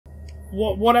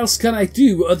what else can I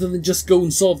do other than just go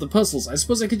and solve the puzzles? I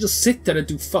suppose I could just sit there and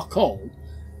do fuck all,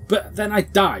 but then I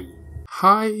die.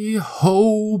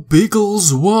 Hi-ho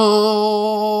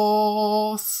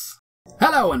Bigglesworth!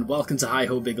 Hello and welcome to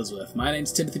Hi-ho Bigglesworth. My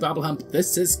name's Timothy Babblehump.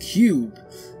 This is Q.U.B.E.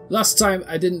 Last time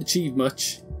I didn't achieve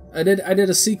much. I did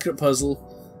a secret puzzle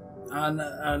and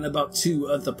about 2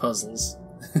 other puzzles.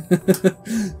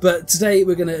 But today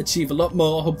we're going to achieve a lot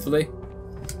more, hopefully.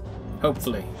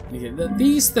 Hopefully.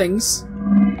 These things,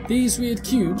 these weird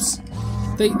cubes,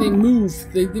 they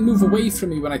move away from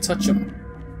me when I touch them.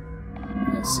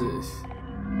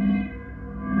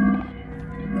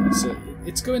 So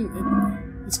it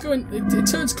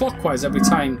turns clockwise every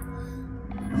time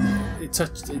it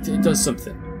does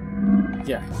something.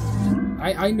 Yeah,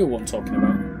 I know what I'm talking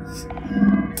about.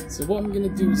 So what I'm gonna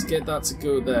do is get that to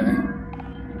go there.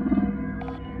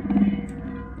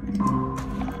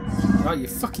 Oh, you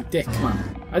fucking dick,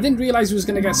 man! I didn't realise it was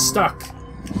gonna get stuck.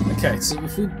 Okay, so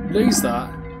if we lose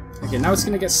that, okay, now it's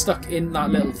gonna get stuck in that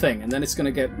little thing, and then it's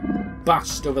gonna get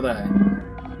bashed over there.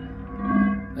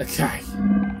 Okay.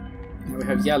 Now we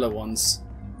have yellow ones.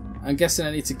 I'm guessing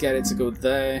I need to get it to go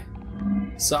there.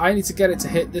 So I need to get it to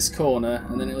hit this corner,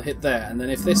 and then it'll hit there. And then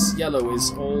if this yellow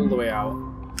is all the way out,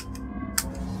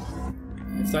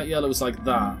 if that yellow is like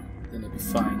that, then it'll be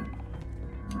fine.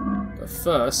 But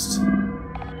first, I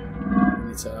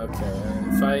need to, okay,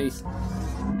 if I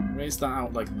raise that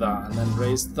out like that, and then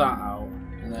raise that out,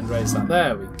 and then raise that,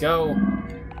 there we go.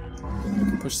 Then we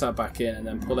can push that back in, and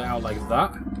then pull it out like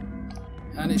that.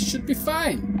 And it should be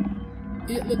fine.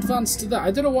 It'll advance to that.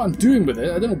 I don't know what I'm doing with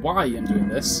it. I don't know why I'm doing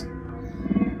this.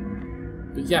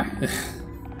 But yeah.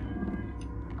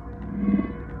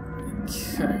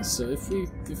 Okay, so if we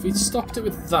stopped it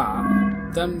with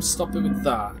that, then stop it with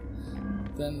that,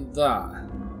 then that,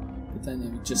 but then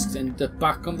it would just end up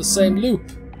back on the same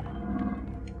loop.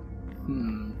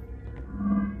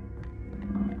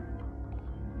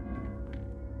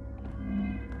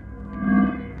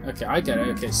 Okay, I get it.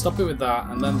 Okay, stop it with that,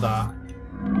 and then that.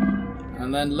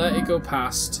 And then let it go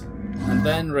past, and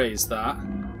then raise that.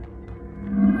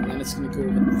 And then it's going to go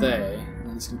over there, and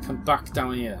then it's going to come back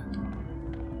down here.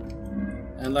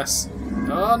 Unless...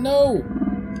 Oh, no!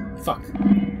 Fuck.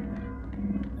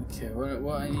 Okay,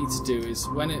 what I need to do is,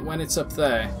 when it's up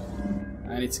there,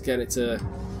 I need to get it to...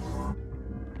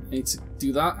 I need to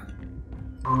do that.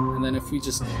 And then if we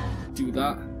just do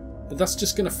that... But that's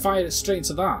just going to fire it straight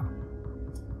into that.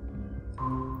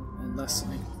 Unless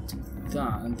I do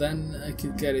that, and then I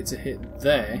could get it to hit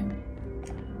there.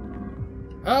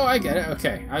 Oh, I get it.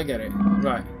 Okay, I get it.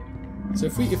 Right. So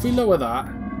if we lower that,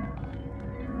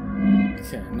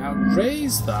 okay, now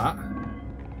raise that,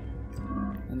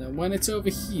 and then when it's over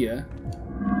here,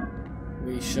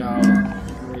 we shall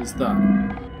raise that.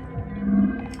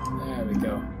 There we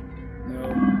go.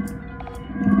 No.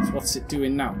 So what's it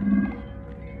doing now?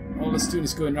 All it's doing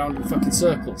is going round in fucking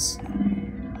circles.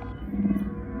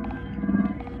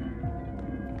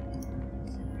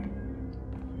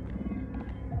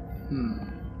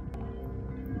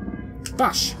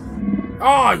 Bash!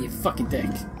 Oh, you fucking dick!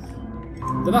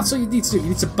 But that's what you need to do. You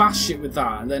need to bash it with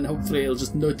that, and then hopefully it'll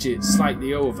just nudge it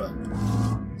slightly over.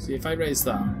 See, if I raise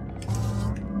that.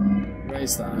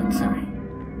 Raise that, okay.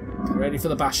 Ready for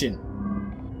the bashing.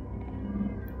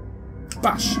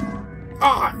 Bash!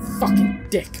 Ah, fucking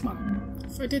dick, man.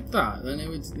 If I did that, then it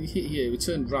would hit here, it would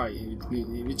turn right.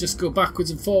 It would just go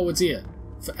backwards and forwards here.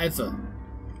 Forever.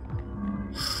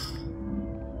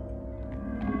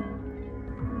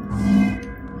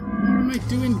 What am I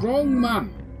doing wrong,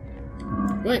 man?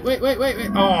 Wait.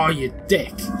 Oh, you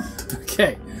dick.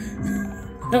 Okay.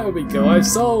 There we go, I've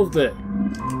solved it.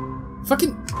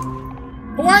 Fucking...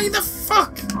 Why the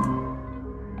fuck?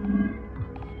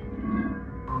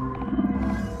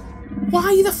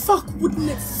 Why the fuck wouldn't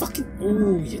it fucking...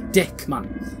 Oh, you dick, man.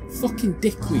 Fucking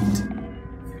dickweed.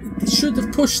 It should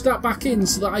have pushed that back in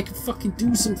so that I could fucking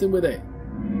do something with it.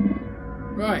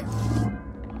 Right.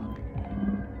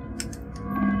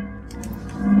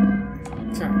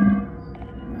 Okay.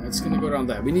 Now it's going to go around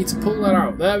there. We need to pull that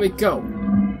out. There we go.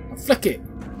 Now flick it.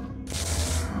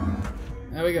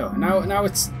 There we go. Now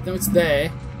it's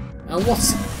there. And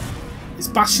what's... It's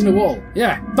bashing a wall.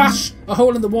 Yeah, bash a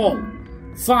hole in the wall.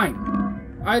 Fine.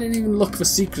 I didn't even look for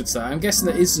secrets there. I'm guessing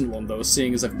there isn't one though,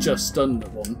 seeing as I've just done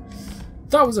one.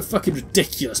 That was a fucking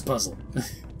ridiculous puzzle.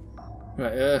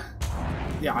 Right,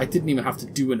 yeah, I didn't even have to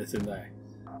do anything there.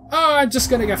 Oh, I'm just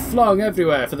gonna get flung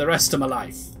everywhere for the rest of my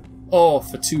life. Or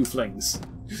for 2 flings.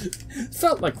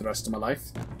 Felt like the rest of my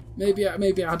life. Maybe I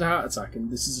had a heart attack and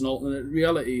this is an alternate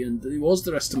reality and it was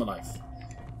the rest of my life.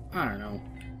 I don't know.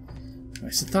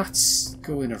 Right, so that's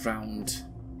going around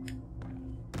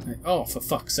Oh, for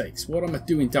fuck's sakes. What am I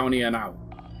doing down here now?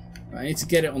 I need to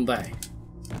get it on there.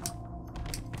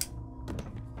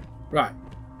 Right.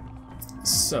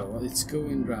 So, it's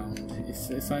going round.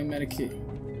 If I medicate...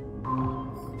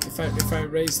 If I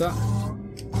raise that...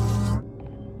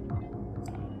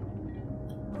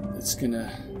 It's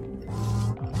gonna...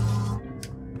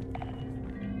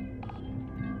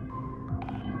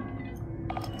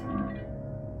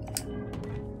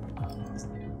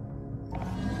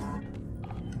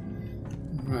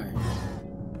 Right.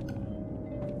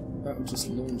 That will just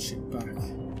launch it back.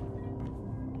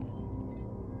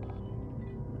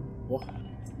 What?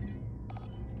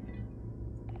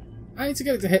 I need to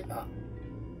get it to hit that.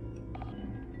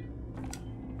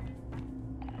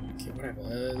 Okay, whatever.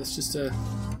 Let's just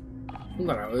pull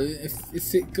that out.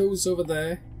 If it goes over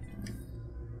there.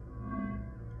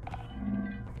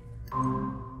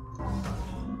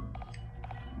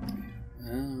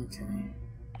 Okay.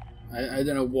 I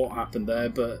don't know what happened there,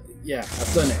 but yeah,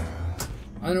 I've done it.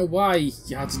 I don't know why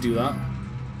you had to do that.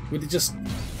 Would it just...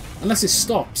 Unless it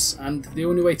stops, and the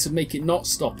only way to make it not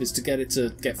stop is to get it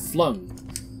to get flung.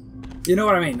 You know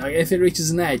what I mean? Like, if it reaches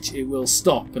an edge, it will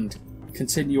stop and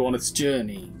continue on its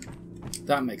journey.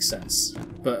 That makes sense.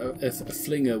 But if a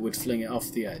flinger would fling it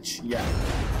off the edge, yeah.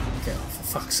 Okay, oh, for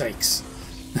fuck's sakes.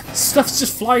 Stuff's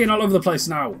just flying all over the place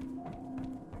now.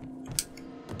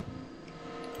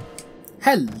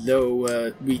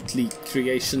 Hello, weekly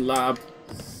creation lab.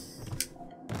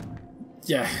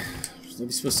 Yeah, are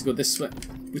we supposed to go this way?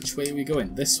 Which way are we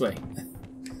going? This way.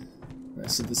 Right,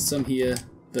 so there's some here,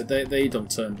 but they don't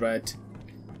turn red.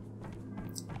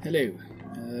 Hello.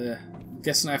 I'm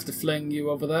guessing I have to fling you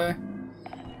over there.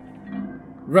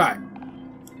 Right.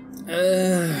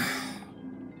 It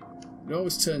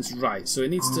always turns right, so it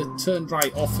needs to turn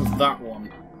right off of that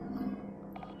one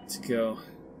to go.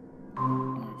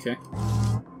 Okay.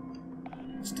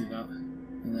 Let's do that.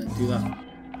 And then do that.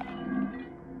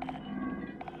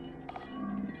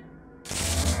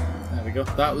 There we go.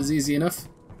 That was easy enough.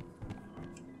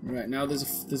 Right, now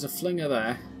there's a flinger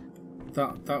there.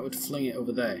 That would fling it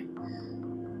over there.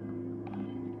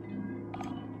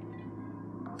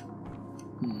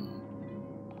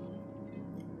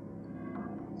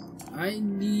 I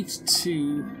need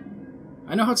to...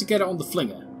 I know how to get it on the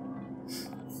flinger.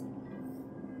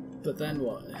 But then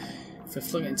what? If I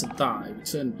flung it into that, it would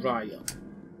turn right up.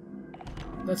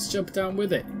 Let's jump down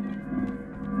with it.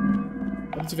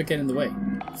 What if I get in the way?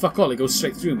 Fuck all, it goes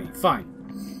straight through me. Fine.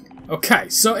 Okay,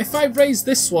 so if I raise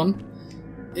this one,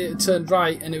 it would turn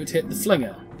right and it would hit the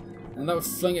flinger. And that would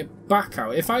fling it back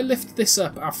out. If I lift this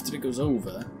up after it goes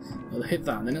over, it'll hit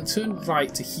that. And then it'll turn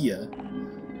right to here.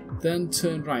 Then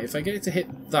turn right. If I get it to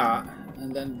hit that,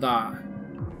 and then that,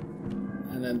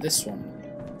 and then this one.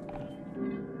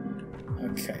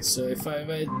 Okay, so if I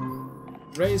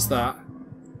raise that,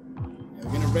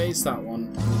 we're going to raise that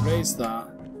one, raise that,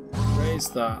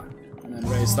 and then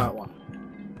raise that one.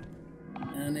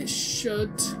 And it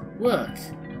should work.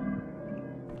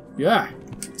 Yeah,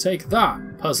 take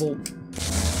that, puzzle.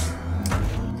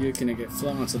 You're going to get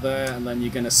flung onto there, and then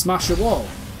you're going to smash a wall.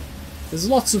 There's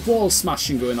lots of wall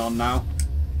smashing going on now.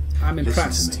 I'm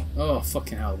impressed. Listen to me. Oh,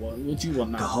 fucking hell, what do you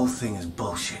want now? The whole thing is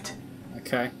bullshit.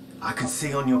 Okay. I can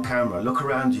see on your camera. Look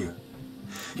around you.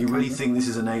 You really think this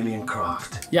is an alien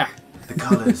craft? Yeah. The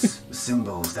colours, the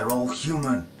symbols, they're all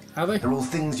human. Are they? They're all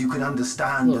things you can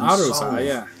understand Well, and arrows solve. are,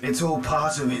 yeah. It's all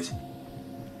part of it.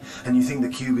 And you think the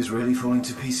cube is really falling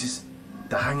to pieces?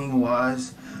 The hanging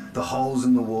wires, the holes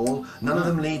in the wall, none of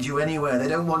them lead you anywhere. They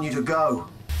don't want you to go.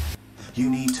 You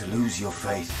need to lose your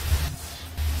faith.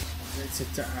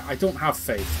 I don't have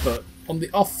faith, but on the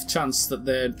off chance that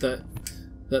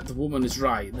that the woman is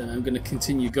right, then I'm going to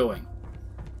continue going.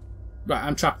 Right,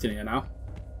 I'm trapped in here now.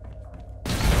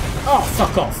 Oh,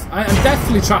 fuck off! I am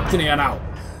definitely trapped in here now.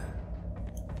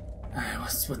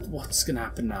 What's going to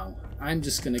happen now? I'm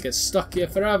just going to get stuck here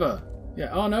forever.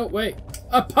 Yeah. Oh no! Wait,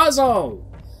 a puzzle.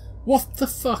 What the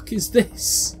fuck is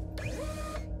this?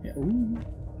 Yeah. Ooh.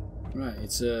 Right.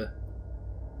 It's a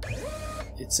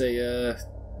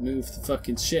move the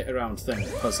fucking shit around thing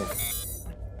puzzle.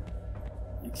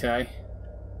 Okay.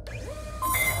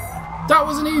 That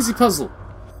was an easy puzzle.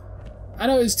 I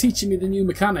know it's teaching me the new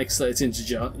mechanics that it's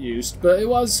introduced, but it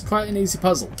was quite an easy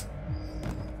puzzle.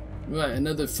 Right,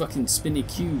 another fucking spinny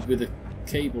cube with a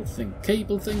cable thing.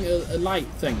 Cable thing? A light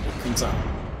thing that comes out.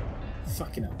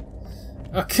 Fucking hell.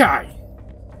 Okay.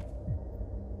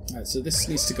 Right, so this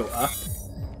needs to go up.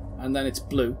 And then it's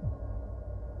blue.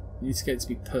 You need to get it to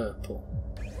be purple.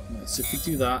 Right, so if we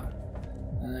do that,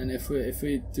 and then if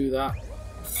we do that,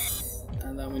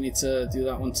 and then we need to do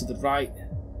that one to the right.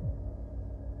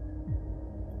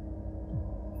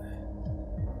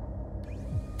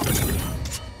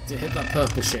 to hit that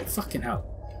purple shit. Fucking hell.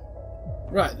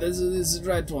 Right, there's a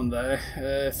red one there.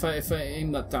 If I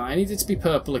aim that down, I need it to be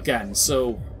purple again.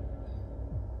 So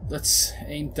let's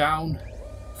aim down.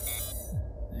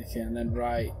 Okay, and then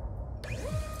right,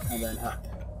 and then up.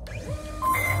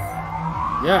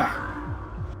 Yeah.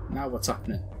 Now what's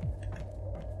happening?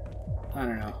 I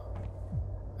don't know.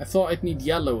 I thought I'd need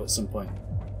yellow at some point.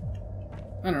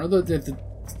 I don't know.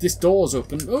 This door's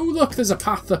open. Oh, look, there's a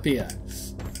path up here.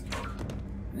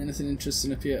 Anything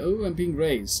interesting up here? Oh, I'm being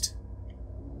raised.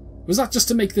 Was that just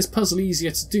to make this puzzle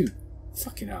easier to do?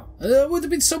 Fucking hell. It would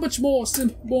have been so much more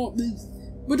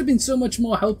would have been so much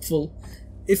more helpful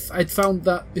if I'd found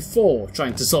that before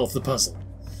trying to solve the puzzle.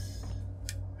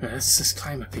 Right, let's just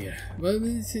climb up here. Well,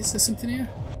 is there something here?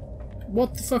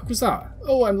 What the fuck was that?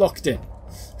 Oh, I'm locked in.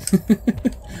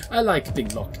 I like being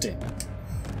locked in.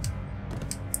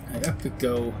 Right, up we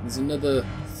go. There's another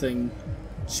thing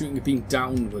shooting a beam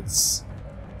downwards.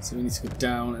 So we need to go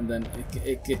down, and then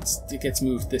it gets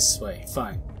moved this way.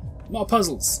 Fine. More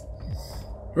puzzles.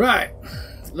 Right.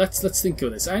 Let's think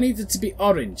of this. I need it to be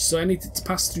orange, so I need it to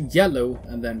pass through yellow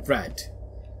and then red.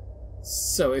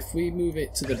 So if we move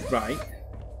it to the right,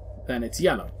 then it's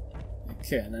yellow.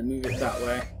 Okay, and then move it that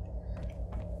way.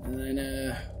 And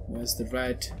then where's the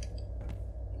red?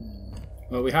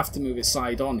 Well, we have to move it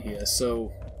side on here,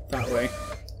 so that way.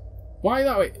 Why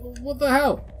that way? What the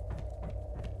hell?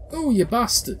 Oh, you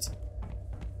bastard.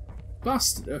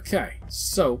 Bastard. Okay,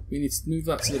 so we need to move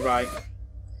that to the right.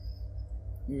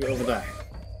 Move it over there.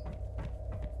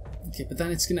 Okay, but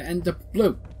then it's going to end up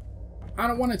blue. I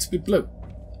don't want it to be blue.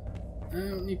 I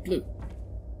don't need blue.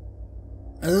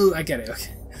 Oh, I get it.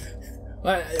 Okay.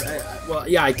 Well,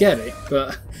 yeah, I get it,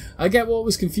 but I get what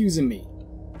was confusing me.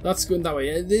 That's going that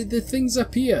way. The thing's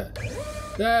up here.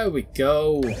 There we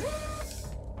go.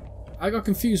 I got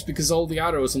confused because all the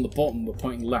arrows on the bottom were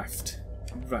pointing left.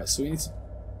 Right, so we need to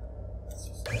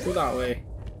go that way,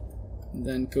 and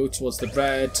then go towards the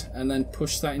red, and then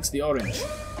push that into the orange.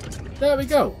 There we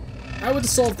go. I would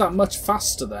have solved that much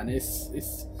faster then if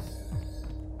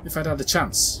I'd had the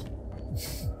chance.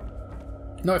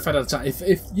 Not if I'd had the chance.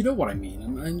 If you know what I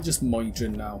mean. I'm just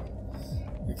moidering now.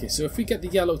 Okay, so if we get the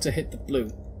yellow to hit the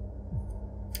blue.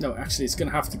 No, actually, it's going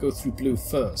to have to go through blue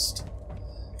first.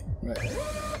 Right.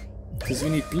 Because we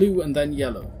need blue and then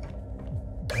yellow.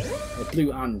 Or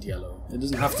blue and yellow. It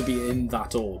doesn't have to be in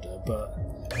that order,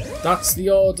 but that's the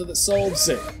order that solves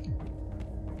it.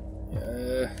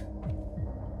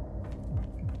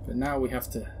 But now we have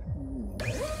to...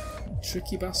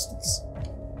 tricky bastards.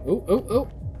 Oh!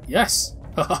 Yes!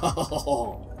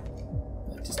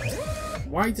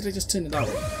 Why did I just turn it that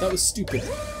way? That was stupid.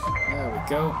 There we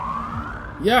go.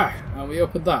 Yeah! And we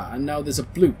opened that, and now there's a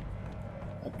blue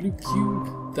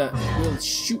cube that will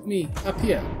shoot me up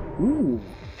here. Ooh,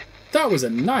 that was a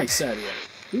nice area.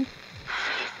 Ooh.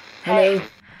 Hello. Hey.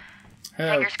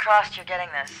 Hello. Fingers crossed you're getting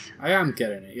this. I am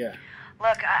getting it, yeah.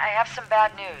 Look, I have some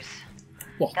bad news.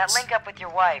 What? That link up with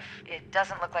your wife, it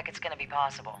doesn't look like it's going to be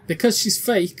possible. Because she's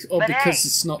fake, or but because hey,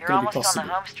 it's not going to be possible? You're almost on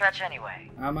the home stretch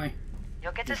anyway. Am I?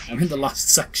 You'll get to see. I'm in the last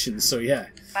section, so yeah.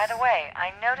 By the way,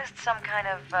 I noticed some kind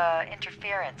of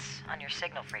interference on your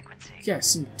signal frequency. Yeah,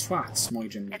 some twats,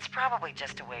 Moijin. It's probably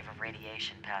just a wave of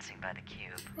radiation passing by the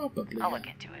cube. Probably. I'll look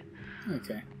into it.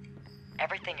 Okay.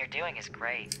 Everything you're doing is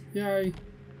great. Yay.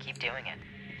 Keep doing it.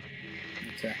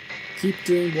 Okay. Keep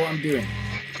doing what I'm doing.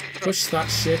 Push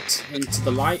that shit into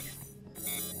the light,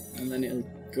 and then it'll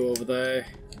go over there,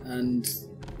 and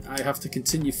I have to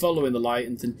continue following the light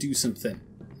and then do something.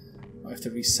 I have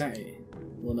to reset it.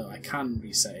 Well, no, I can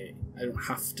reset it. I don't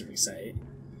have to reset it.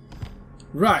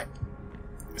 Right.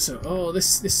 So, oh,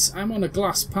 this, I'm on a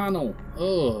glass panel.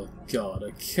 Oh, God.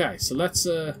 Okay, so let's,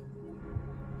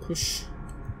 push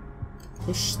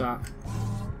that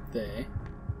there.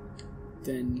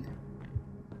 Then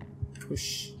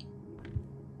push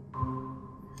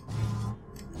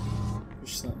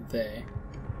that there.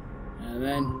 And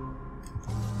then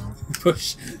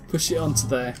push it onto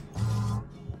there.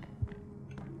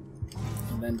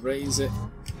 And then raise it,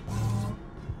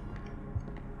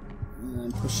 and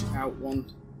then push it out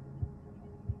one.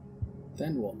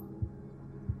 Then what?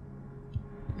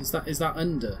 Is that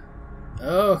under?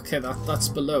 Oh, okay, that's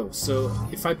below. So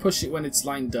if I push it when it's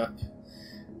lined up,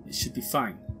 it should be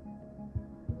fine.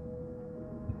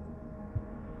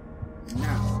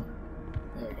 Now,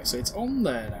 there we go. So it's on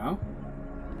there now.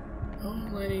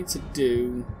 All I need to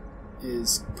do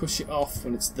is push it off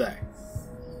when it's there.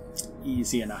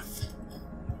 Easy enough.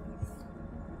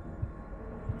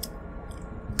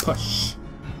 Push.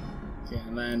 Okay,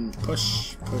 and then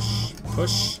push,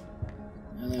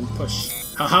 and then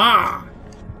push. Haha!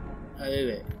 I did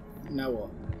it. Now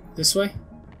what? This way?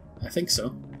 I think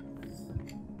so.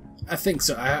 I think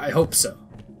so. I hope so.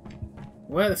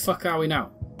 Where the fuck are we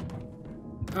now?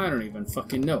 I don't even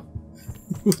fucking know.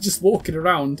 We're just walking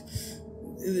around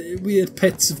weird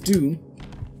pits of doom.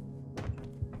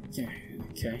 Yeah,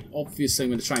 okay. Obviously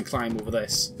I'm going to try and climb over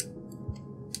this.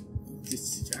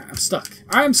 I'm stuck.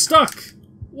 I'm stuck!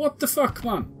 What the fuck,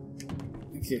 man?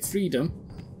 Okay, freedom.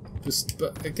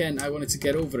 But again, I wanted to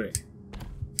get over it.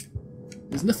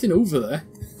 There's nothing over there.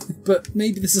 But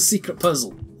maybe there's a secret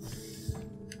puzzle.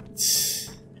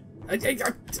 I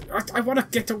want to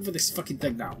get over this fucking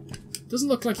thing now. Doesn't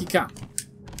look like you can.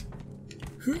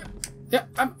 Yeah,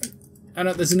 I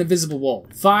know there's an invisible wall.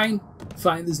 Fine,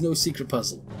 fine, there's no secret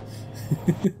puzzle.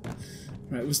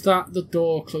 Right, was that the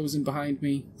door closing behind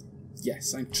me?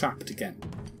 Yes, I'm trapped again.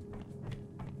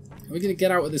 Are we going to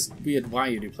get out of this weird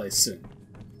wiry place soon?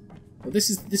 Well, this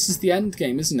is the end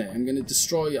game, isn't it? I'm going to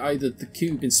destroy either the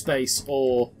cube in space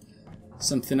or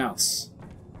something else.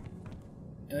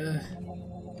 I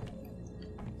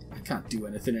can't do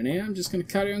anything in here. I'm just going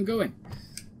to carry on going.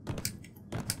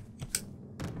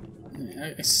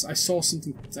 I saw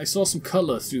something. I saw some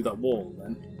colour through that wall.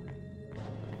 Then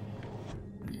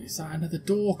is that another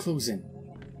door closing?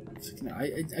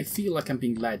 I feel like I'm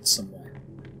being led somewhere,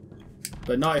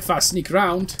 but not if I sneak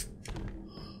around.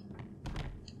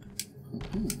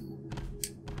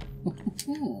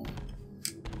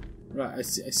 Right, I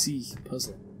see.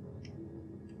 Puzzle.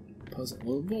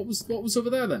 Well, what was over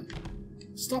there then?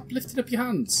 Stop lifting up your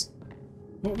hands.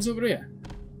 What was over here?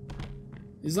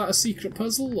 Is that a secret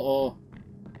puzzle or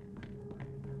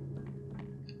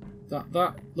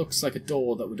that looks like a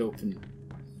door that would open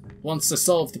once I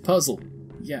solve the puzzle?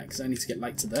 Yeah, because I need to get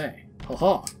light to there.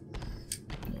 Haha.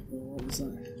 What was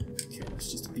that? Okay,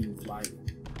 that's just a beam of light.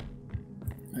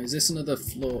 Is this another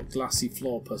glassy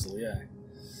floor puzzle? Yeah.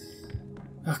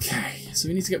 Okay, so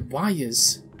we need to get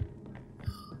wires.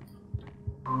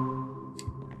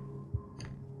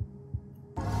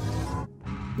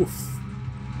 Oof.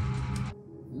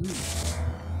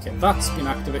 Okay, that's been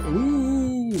activated.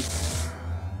 Ooh.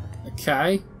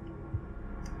 Okay.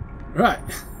 Right.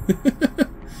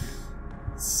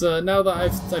 So now that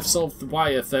I've solved the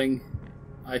wire thing,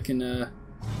 I can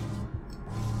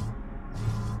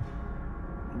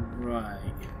right.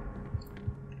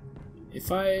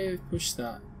 If I push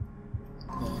that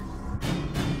there.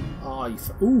 Oh,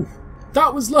 ooh,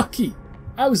 that was lucky.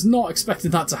 I was not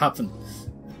expecting that to happen.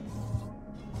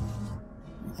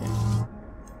 Okay.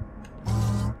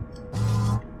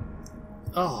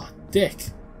 Oh,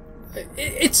 dick.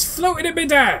 It's floating in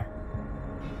midair.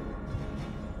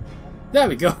 There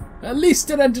we go. At least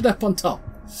it ended up on top.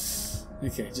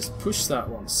 Okay, just push that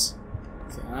once.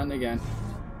 Okay, and again.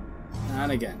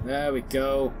 And again. There we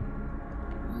go.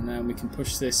 And then we can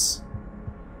push this.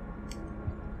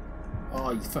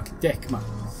 Oh, you fucking dick, man.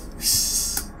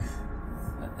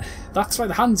 That's why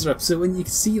the hands are up, so when you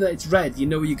see that it's red, you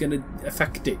know you're going to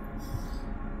affect it.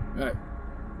 Right.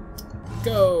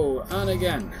 Go, and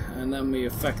again. And then we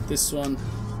affect this one.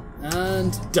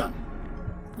 And done.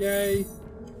 Yay.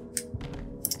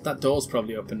 That door's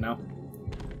probably open now.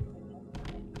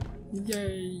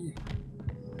 Yay.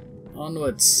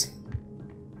 Onwards.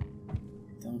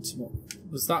 Down to what?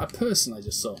 Was that a person I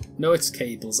just saw? No, it's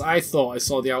cables. I thought I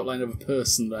saw the outline of a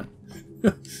person then.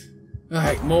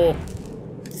 Alright, more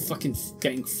fucking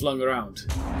getting flung around.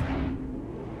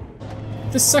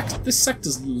 This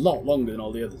sector's a lot longer than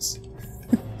all the others.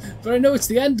 But I know it's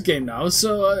the end game now,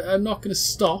 so I'm not going to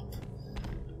stop.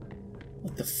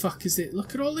 What the fuck is it?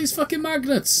 Look at all these fucking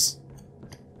magnets!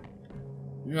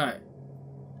 Right.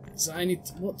 So I need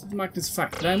to, what did the magnets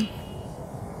affect? Them?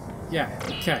 Yeah,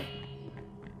 okay.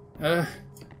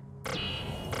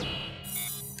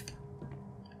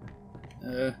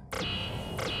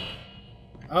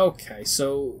 Okay,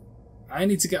 so I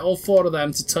need to get all four of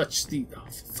them to touch the... Oh,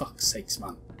 for fuck's sakes,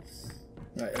 man.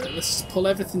 Right, let's just pull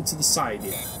everything to the side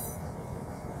here.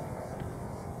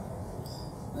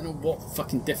 I don't know what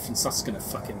fucking difference that's gonna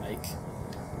fucking make.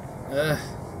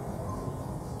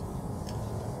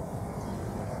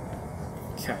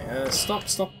 Okay,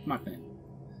 stop magnet.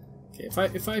 Okay,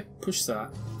 if I push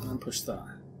that and push that.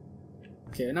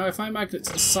 Okay, now if I magnet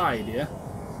to the side here.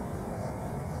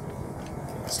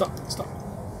 Okay, stop.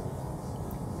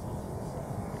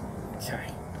 Okay,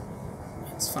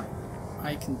 it's fine.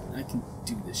 I can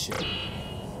do this shit.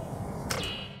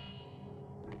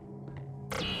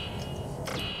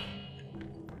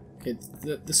 Okay,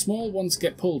 the small ones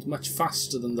get pulled much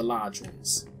faster than the large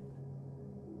ones.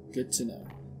 Good to know.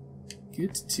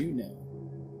 Good to know.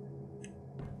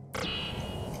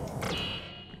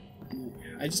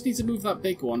 I just need to move that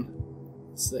big one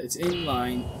so that it's in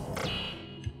line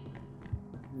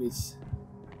with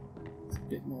a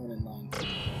bit more in line.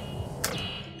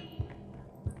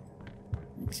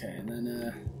 Okay, and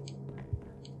then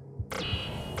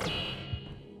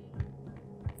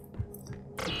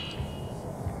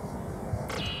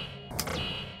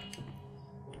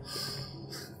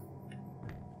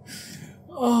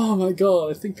oh my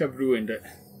god, I think I've ruined it.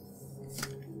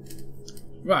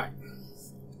 Right.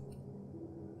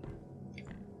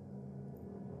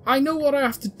 I know what I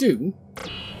have to do,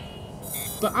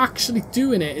 but actually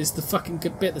doing it is the fucking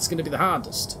good bit that's going to be the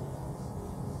hardest.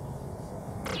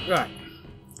 Right.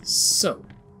 So,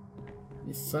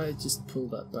 if I just pull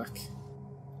that back.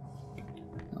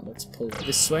 Now let's pull it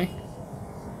this way.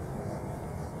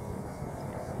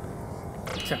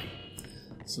 Okay.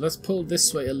 So let's pull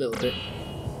this way a little bit.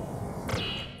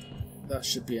 That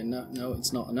should be enough. No,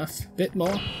 it's not enough. Bit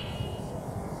more.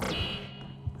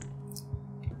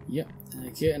 Yep.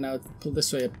 Okay, and now pull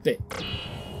this way a bit.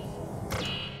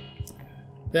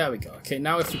 There we go. Okay,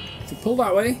 now if you pull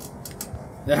that way,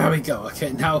 there we go.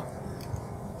 Okay, now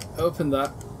open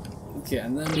that. Okay,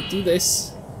 and then we do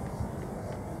this.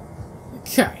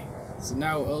 Okay, so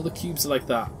now all the cubes are like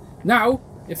that. Now,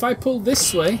 if I pull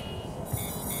this way,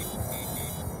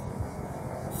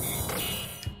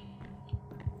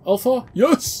 all four?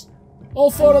 Yes!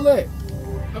 All four are lit!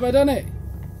 Have I done it?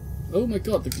 Oh my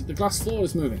god, the glass floor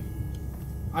is moving.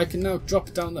 I can now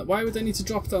drop down there. Why would I need to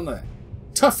drop down there?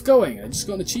 Tough going! I just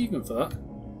got an achievement for that.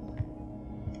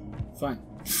 Fine.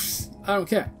 I don't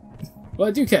care. Well,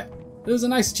 I do care. It was a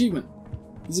nice achievement.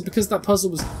 Is it because that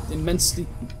puzzle was immensely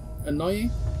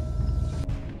annoying?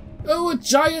 Oh, a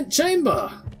giant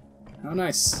chamber! How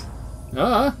nice.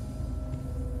 Ah!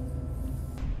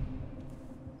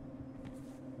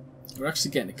 We're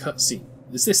actually getting a cutscene.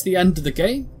 Is this the end of the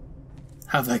game?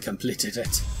 Have I completed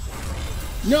it?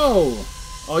 No!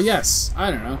 Oh yes, I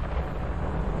don't know.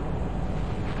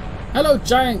 Hello,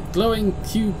 giant glowing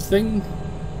cube thing.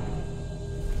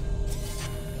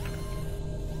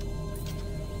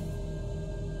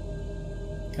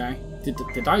 Okay,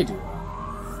 did I do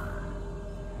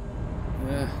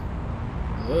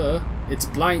it? It's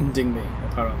blinding me,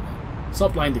 apparently. It's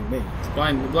not blinding me, it's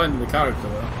blinding the character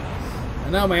though.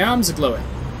 And now my arms are glowing.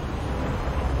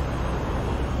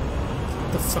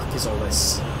 What the fuck is all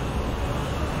this?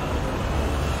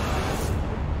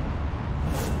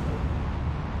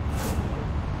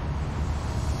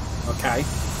 Okay.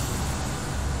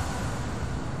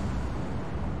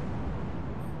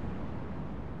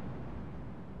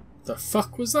 The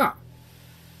fuck was that?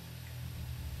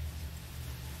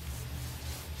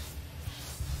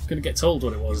 I'm gonna get told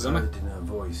what it was, am I? You heard it in her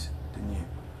voice, didn't you?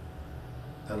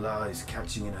 The lies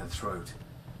catching in her throat.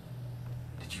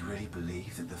 Did you really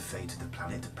believe that the fate of the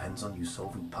planet depends on you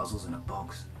solving puzzles in a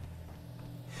box?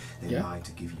 They lied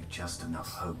to give you just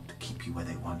enough hope to keep you where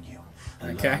they want you.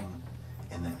 Alone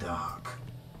in the dark.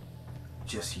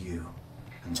 Just you.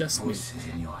 And just the voices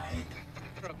in your head.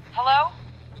 Hello?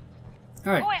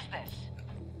 Hi. Who is this?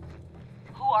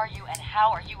 Who are you and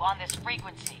how are you on this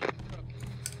frequency?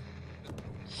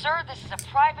 Sir, this is a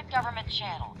private government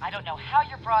channel. I don't know how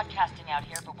you're broadcasting out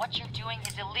here, but what you're doing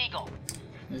is illegal.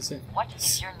 Is it? What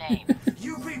is your name?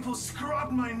 You people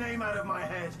scrubbed my name out of my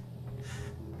head.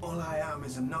 All I am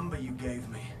is a number you gave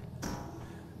me.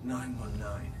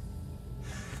 919.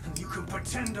 And you can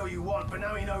pretend all you want, but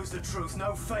now he knows the truth.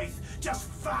 No faith, just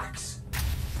facts.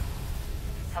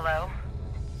 Hello?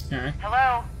 Okay.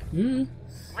 Hello? Mm.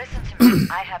 Listen to me.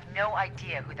 I have no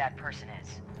idea who that person is.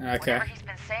 Okay. Whatever he's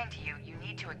been saying to you, you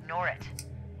need to ignore it.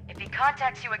 If he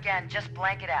contacts you again, just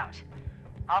blank it out.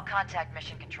 I'll contact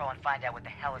Mission Control and find out what the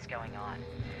hell is going on.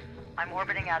 I'm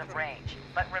orbiting out of range,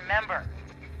 but remember,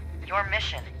 your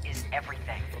mission is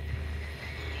everything.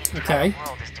 The entire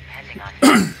world is depending on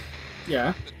you.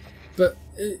 Yeah, but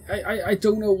I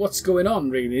don't know what's going on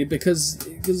really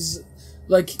because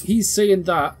like he's saying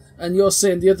that and you're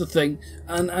saying the other thing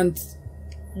and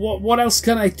what else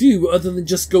can I do other than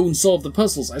just go and solve the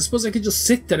puzzles? I suppose I could just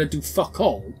sit there and do fuck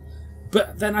all,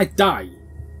 but then I die.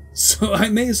 So I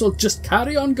may as well just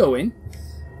carry on going,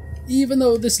 even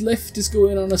though this lift is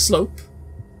going on a slope.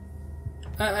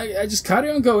 I just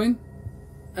carry on going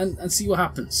and see what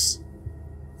happens.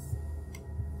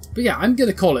 But yeah, I'm going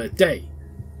to call it a day.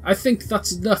 I think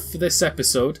that's enough for this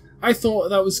episode. I thought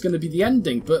that was going to be the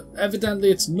ending, but evidently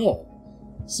it's not.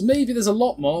 So maybe there's a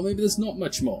lot more, maybe there's not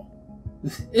much more.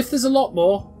 If there's a lot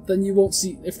more, then you won't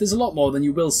see... If there's a lot more, then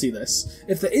you will see this.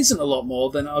 If there isn't a lot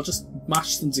more, then I'll just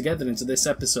mash them together into this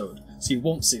episode, so you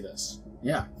won't see this.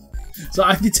 Yeah. So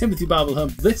I've been Timothy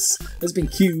Babblehump. This has been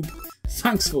Q.U.B.E.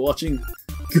 Thanks for watching.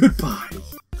 Goodbye.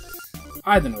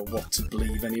 I don't know what to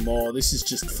believe anymore. This is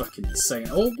just fucking insane.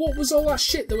 Oh, what was all that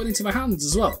shit that went into my hands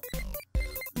as well? There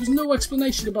was no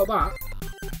explanation about that.